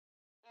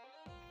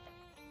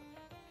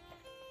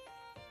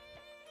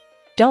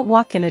Don't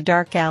walk in a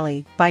dark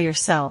alley by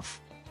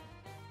yourself.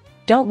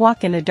 Don't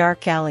walk in a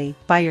dark alley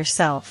by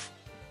yourself.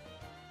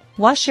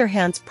 Wash your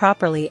hands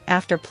properly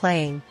after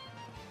playing.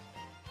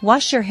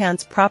 Wash your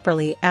hands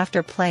properly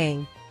after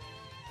playing.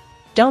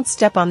 Don't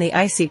step on the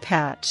icy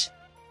patch.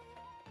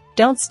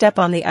 Don't step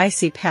on the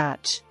icy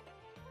patch.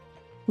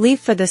 Leave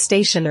for the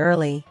station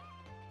early.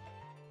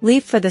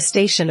 Leave for the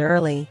station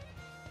early.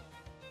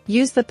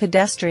 Use the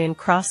pedestrian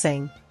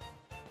crossing.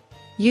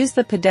 Use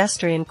the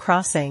pedestrian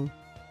crossing.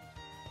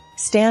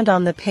 Stand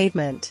on the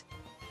pavement.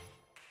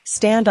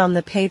 Stand on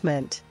the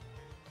pavement.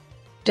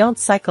 Don't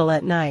cycle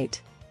at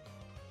night.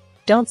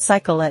 Don't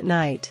cycle at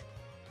night.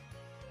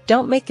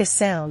 Don't make a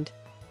sound.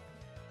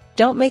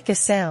 Don't make a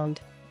sound.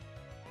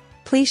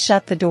 Please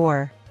shut the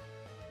door.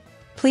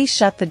 Please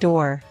shut the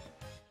door.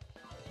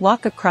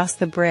 Walk across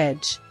the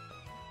bridge.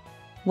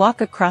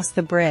 Walk across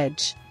the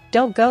bridge.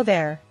 Don't go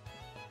there.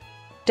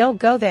 Don't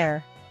go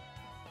there.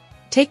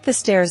 Take the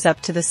stairs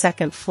up to the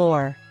second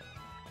floor.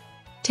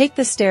 Take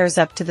the stairs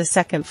up to the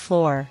second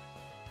floor.